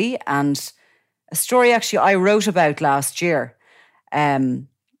BBC, and a story actually I wrote about last year. Martin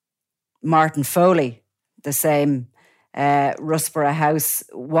Foley, the same Russborough House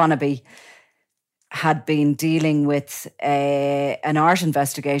wannabe, had been dealing with an art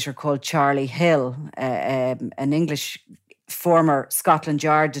investigator called Charlie Hill, an English former Scotland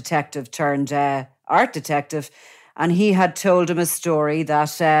Yard detective turned art detective, and he had told him a story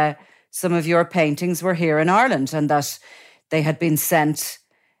that some of your paintings were here in Ireland and that they had been sent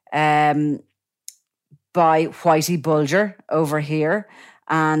by Whitey Bulger over here,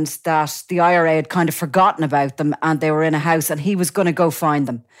 and that the IRA had kind of forgotten about them and they were in a house, and he was going to go find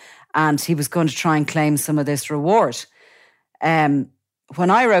them and he was going to try and claim some of this reward. When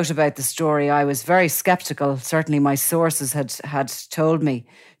I wrote about the story, I was very sceptical. Certainly my sources had told me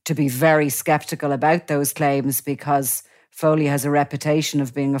to be very sceptical about those claims because Foley has a reputation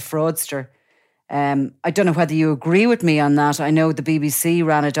of being a fraudster. I don't know whether you agree with me on that. I know the BBC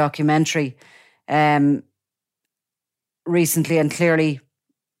ran a documentary recently, and clearly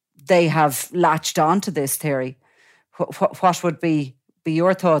they have latched on to this theory. What would be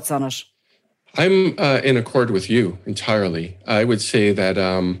your thoughts on it? I'm in accord with you entirely. I would say that,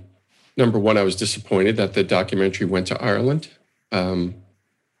 number one, I was disappointed that the documentary went to Ireland.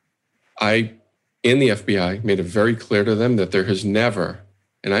 I, in the FBI, made it very clear to them that there has never,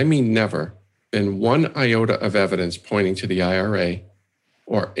 and I mean never, been one iota of evidence pointing to the IRA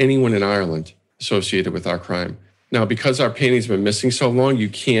or anyone in Ireland associated with our crime. Now, because our painting's been missing so long, you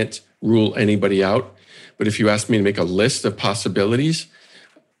can't rule anybody out. But if you ask me to make a list of possibilities,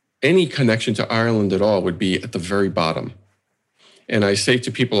 any connection to Ireland at all would be at the very bottom. And I say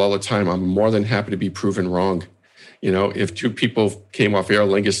to people all the time, I'm more than happy to be proven wrong. You know, if 2 people came off Aer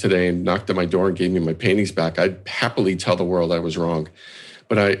Lingus today and knocked at my door and gave me my paintings back, I'd happily tell the world I was wrong.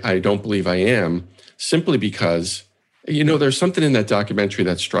 But I don't believe I am, simply because, you know, there's something in that documentary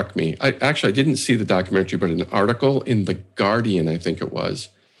that struck me. I didn't see the documentary, but an article in The Guardian, I think it was,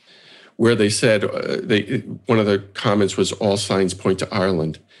 where they said, one of the comments was, all signs point to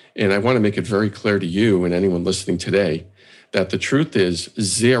Ireland. And I want to make it very clear to you and anyone listening today that the truth is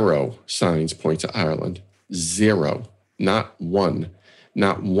 0 signs point to Ireland. 0, not one.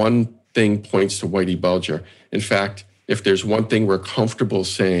 Not one thing points to Whitey Bulger. In fact, if there's one thing we're comfortable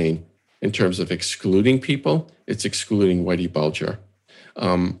saying in terms of excluding people, it's excluding Whitey Bulger.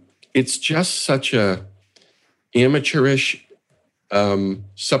 It's just such a amateurish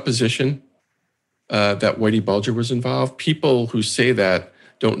supposition that Whitey Bulger was involved. People who say that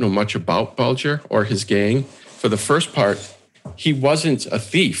don't know much about Bulger or his gang. For the first part, he wasn't a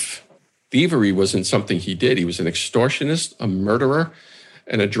thief. Thievery wasn't something he did. He was an extortionist, a murderer,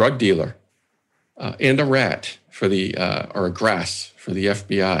 and a drug dealer, and a rat for or a grass for the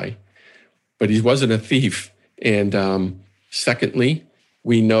FBI. But he wasn't a thief. And secondly,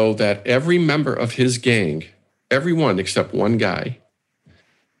 we know that every member of his gang, everyone except one guy,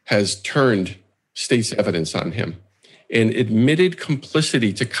 has turned state's evidence on him and admitted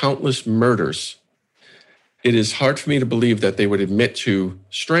complicity to countless murders. It is hard for me to believe that they would admit to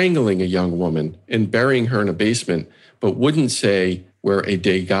strangling a young woman and burying her in a basement, but wouldn't say where a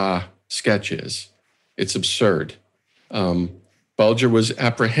Degas sketch is. It's absurd. Bulger was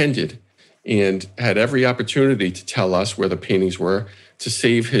apprehended and had every opportunity to tell us where the paintings were to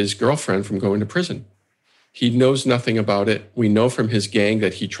save his girlfriend from going to prison. He knows nothing about it. We know from his gang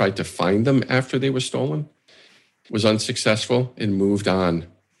that he tried to find them after they were stolen, was unsuccessful, and moved on.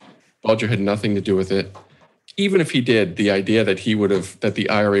 Bulger had nothing to do with it. Even if he did, the idea that that the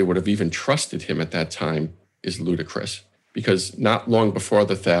IRA would have even trusted him at that time is ludicrous, because not long before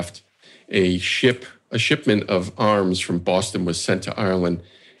the theft, a shipment of arms from Boston was sent to Ireland,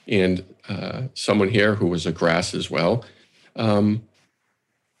 and someone here who was a grass as well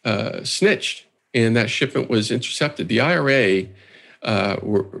snitched, and that shipment was intercepted. The IRA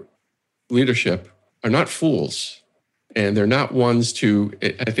leadership are not fools, and they're not ones to,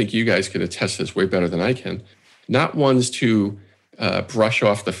 I think you guys can attest this way better than I can, not ones to brush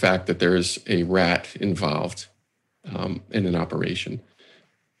off the fact that there's a rat involved in an operation.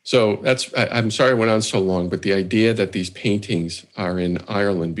 So I'm sorry I went on so long, but the idea that these paintings are in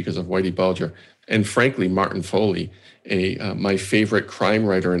Ireland because of Whitey Bulger, and frankly, Martin Foley, my favorite crime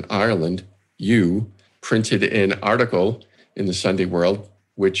writer in Ireland, printed an article in the Sunday World,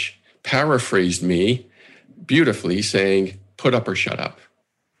 which paraphrased me beautifully, saying, put up or shut up.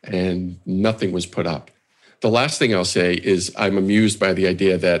 And nothing was put up. The last thing I'll say is I'm amused by the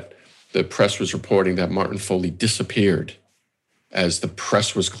idea that the press was reporting that Martin Foley disappeared as the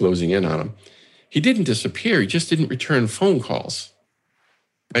press was closing in on him. He didn't disappear. He just didn't return phone calls.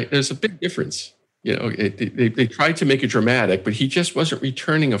 Right? There's a big difference. You know, they tried to make it dramatic, but he just wasn't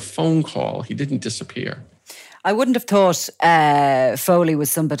returning a phone call. He didn't disappear. I wouldn't have thought Foley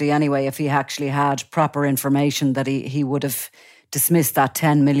was somebody anyway if he actually had proper information that he would have dismissed that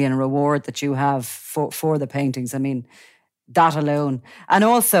 10 million reward that you have for the paintings. I mean, that alone. And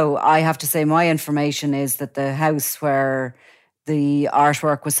also, I have to say, my information is that the house where the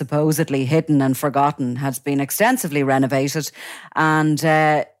artwork was supposedly hidden and forgotten has been extensively renovated, and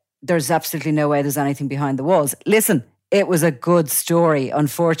there's absolutely no way there's anything behind the walls. Listen, it was a good story.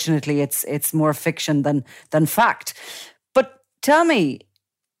 Unfortunately, it's more fiction than fact. But tell me,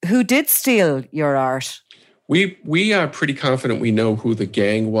 who did steal your art? We are pretty confident we know who the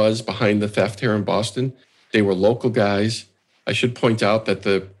gang was behind the theft here in Boston. They were local guys. I should point out that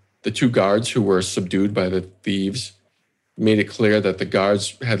the two guards who were subdued by the thieves made it clear that the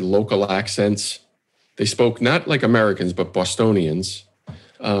guards had local accents. They spoke not like Americans, but Bostonians.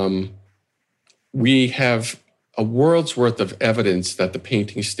 We have a world's worth of evidence that the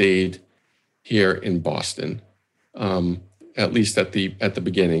painting stayed here in Boston, at least at the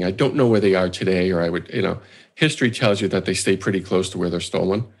beginning. I don't know where they are today, or history tells you that they stay pretty close to where they're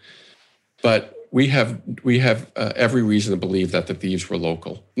stolen. But we have every reason to believe that the thieves were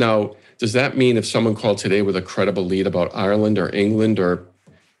local. Now, does that mean if someone called today with a credible lead about Ireland or England or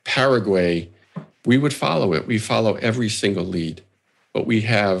Paraguay, we would follow it? We follow every single lead. But we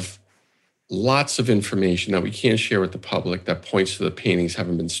have lots of information that we can't share with the public that points to the paintings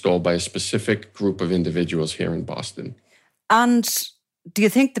having been stolen by a specific group of individuals here in Boston. And do you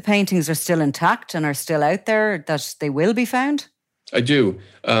think the paintings are still intact and are still out there, that they will be found? I do.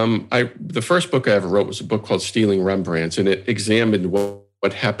 The first book I ever wrote was a book called Stealing Rembrandts, and it examined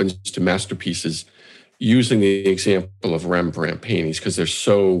what happens to masterpieces using the example of Rembrandt paintings because they're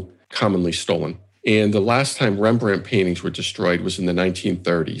so commonly stolen. And the last time Rembrandt paintings were destroyed was in the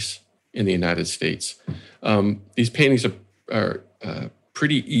 1930s in the United States. These paintings are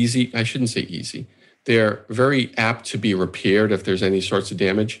pretty easy. I shouldn't say easy. They're very apt to be repaired if there's any sorts of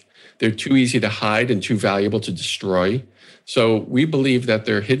damage. They're too easy to hide and too valuable to destroy. So we believe that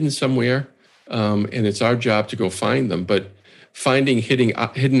they're hidden somewhere, and it's our job to go find them. But finding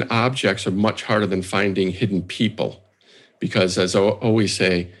hidden objects are much harder than finding hidden people, because as I always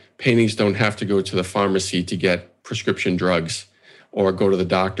say, paintings don't have to go to the pharmacy to get prescription drugs or go to the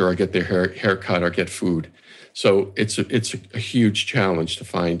doctor or get their hair cut or get food. So it's a huge challenge to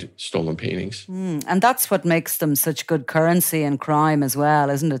find stolen paintings. And that's what makes them such good currency in crime as well,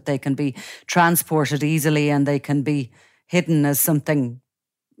 isn't it? They can be transported easily and they can be hidden as something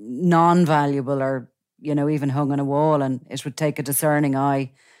non-valuable or, even hung on a wall, and it would take a discerning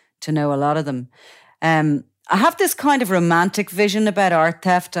eye to know a lot of them. I have this kind of romantic vision about art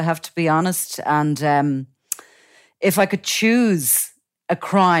theft, I have to be honest. And if I could choose a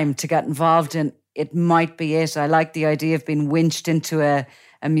crime to get involved in, it might be it. I like the idea of being winched into a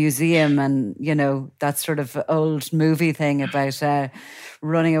museum and, that sort of old movie thing about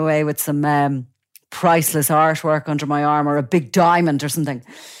running away with some priceless artwork under my arm or a big diamond or something.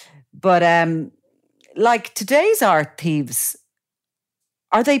 But like today's art thieves,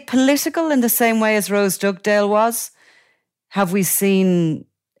 are they political in the same way as Rose Dugdale was? Have we seen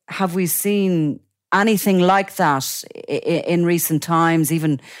anything like that in recent times,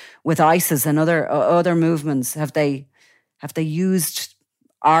 even with ISIS and other movements? Have they used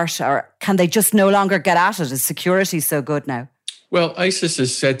art, or can they just no longer get at it? Is security so good now? Well, ISIS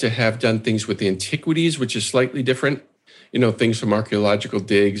is said to have done things with antiquities, which is slightly different. Things from archaeological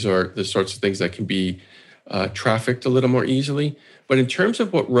digs or the sorts of things that can be trafficked a little more easily. But in terms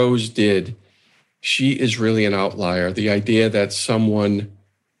of what Rose did, she is really an outlier. The idea that someone,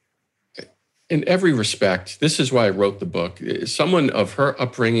 in every respect, this is why I wrote the book, someone of her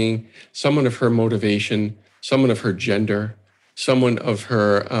upbringing, someone of her motivation, someone of her gender, someone of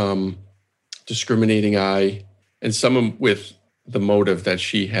her discriminating eye, and someone with the motive that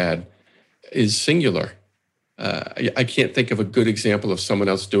she had is singular. I can't think of a good example of someone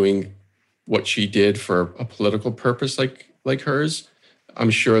else doing what she did for a political purpose like hers. I'm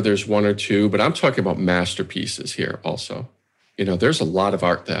sure there's one or two, but I'm talking about masterpieces here also. There's a lot of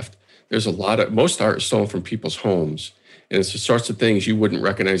art theft. There's most art is stolen from people's homes. And it's the sorts of things you wouldn't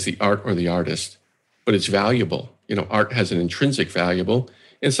recognize the art or the artist, but it's valuable. Art has an intrinsic value,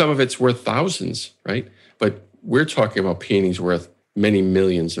 and some of it's worth thousands, right? But we're talking about paintings worth many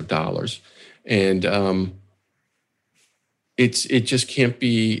millions of dollars. And it just can't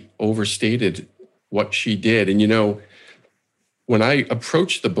be overstated what she did. And, when I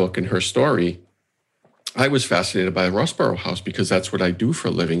approached the book and her story, I was fascinated by the Rossborough House because that's what I do for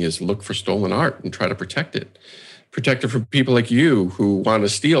a living, is look for stolen art and try to protect it from people like you who want to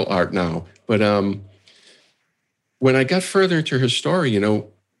steal art now. But when I got further into her story,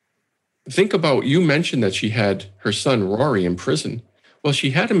 think about, you mentioned that she had her son Rory in prison. Well,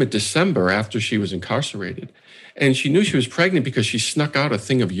 she had him in December after she was incarcerated. And she knew she was pregnant because she snuck out a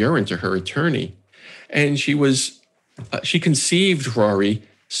thing of urine to her attorney. And she conceived Rory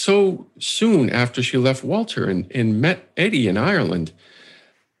so soon after she left Walter and met Eddie in Ireland.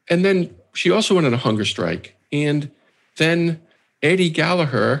 And then she also went on a hunger strike. And then Eddie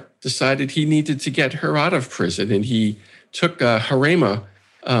Gallagher decided he needed to get her out of prison. And he took Harema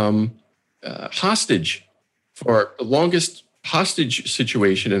hostage for the longest hostage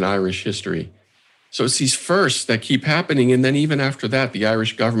situation in Irish history. So it's these firsts that keep happening. And then even after that, the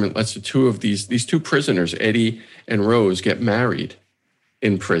Irish government lets the two of these two prisoners, Eddie and Rose, get married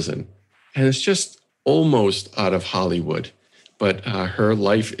in prison. And it's just almost out of Hollywood. But her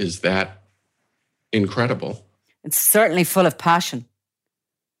life is that incredible. It's certainly full of passion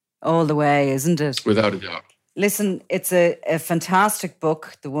all the way, isn't it? Without a doubt. Listen, it's a fantastic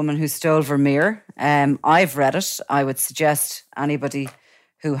book, The Woman Who Stole Vermeer. I've read it. I would suggest anybody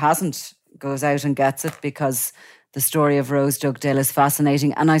who hasn't goes out and gets it, because the story of Rose Dugdale is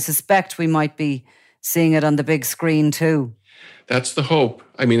fascinating. And I suspect we might be seeing it on the big screen too. That's the hope.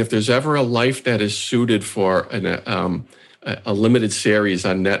 I mean, if there's ever a life that is suited for a limited series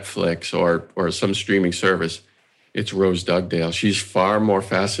on Netflix or some streaming service, it's Rose Dugdale. She's far more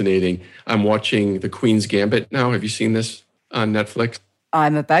fascinating. I'm watching The Queen's Gambit now. Have you seen this on Netflix?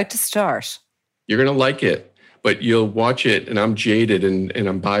 I'm about to start. You're going to like it, but you'll watch it, and I'm jaded and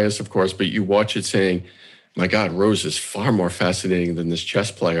I'm biased, of course, but you watch it saying, my God, Rose is far more fascinating than this chess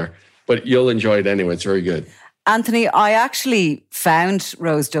player. But you'll enjoy it anyway. It's very good. Anthony, I actually found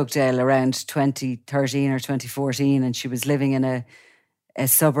Rose Dugdale around 2013 or 2014, and she was living in a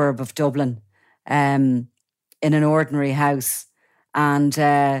suburb of Dublin in an ordinary house.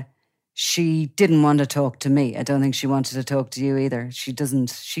 And she didn't want to talk to me. I don't think she wanted to talk to you either. She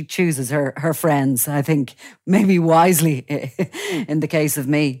chooses her friends, I think, maybe wisely in the case of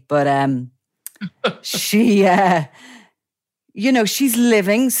me. But she, she's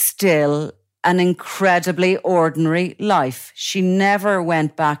living still an incredibly ordinary life. She never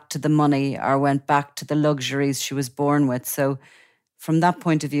went back to the money or went back to the luxuries she was born with. So from that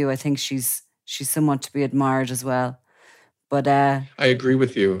point of view, I think she's someone to be admired as well. But I agree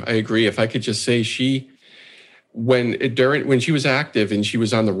with you. I agree. If I could just say, when she was active and she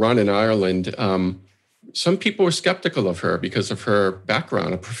was on the run in Ireland, some people were skeptical of her because of her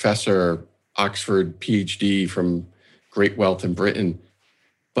background, a professor, Oxford PhD from great wealth in Britain.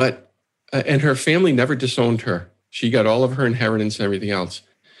 And her family never disowned her. She got all of her inheritance and everything else.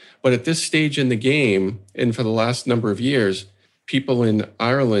 But at this stage in the game, and for the last number of years, people in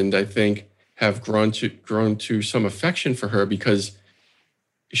Ireland, I think, have grown to some affection for her because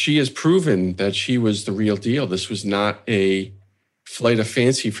she has proven that she was the real deal. This was not a flight of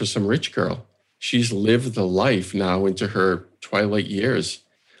fancy for some rich girl. She's lived the life now into her twilight years.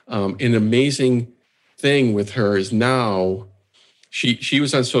 An amazing thing with her is now she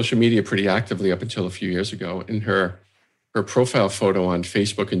was on social media pretty actively up until a few years ago, and her profile photo on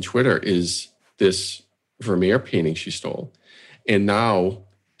Facebook and Twitter is this Vermeer painting she stole. And now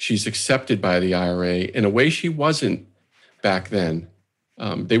she's accepted by the IRA in a way she wasn't back then.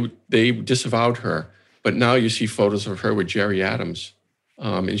 They disavowed her, but now you see photos of her with Jerry Adams,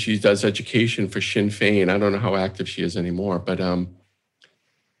 and she does education for Sinn Féin. I don't know how active she is anymore, but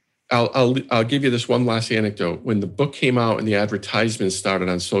I'll give you this one last anecdote. When the book came out and the advertisements started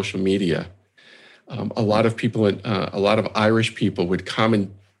on social media, a lot of Irish people would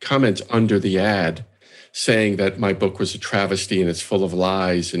comment under the ad saying that my book was a travesty and it's full of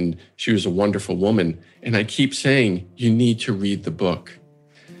lies and she was a wonderful woman. And I keep saying, you need to read the book.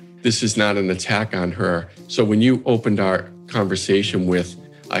 This is not an attack on her. So when you opened our conversation with,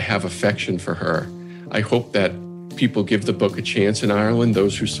 I have affection for her, I hope that people give the book a chance in Ireland,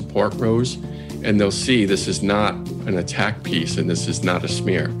 those who support Rose, and they'll see this is not an attack piece and this is not a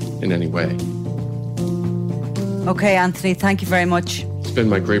smear in any way. Okay, Anthony, thank you very much. It's been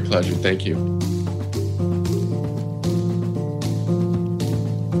my great pleasure. Thank you.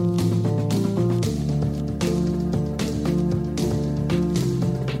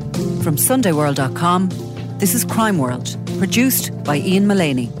 From SundayWorld.com, this is Crime World, produced by Ian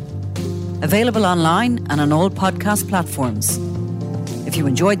Mullaney. Available online and on all podcast platforms. If you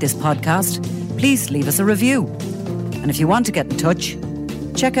enjoyed this podcast, please leave us a review. And if you want to get in touch,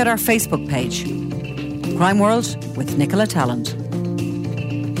 check out our Facebook page, Crime World with Nicola Tallant.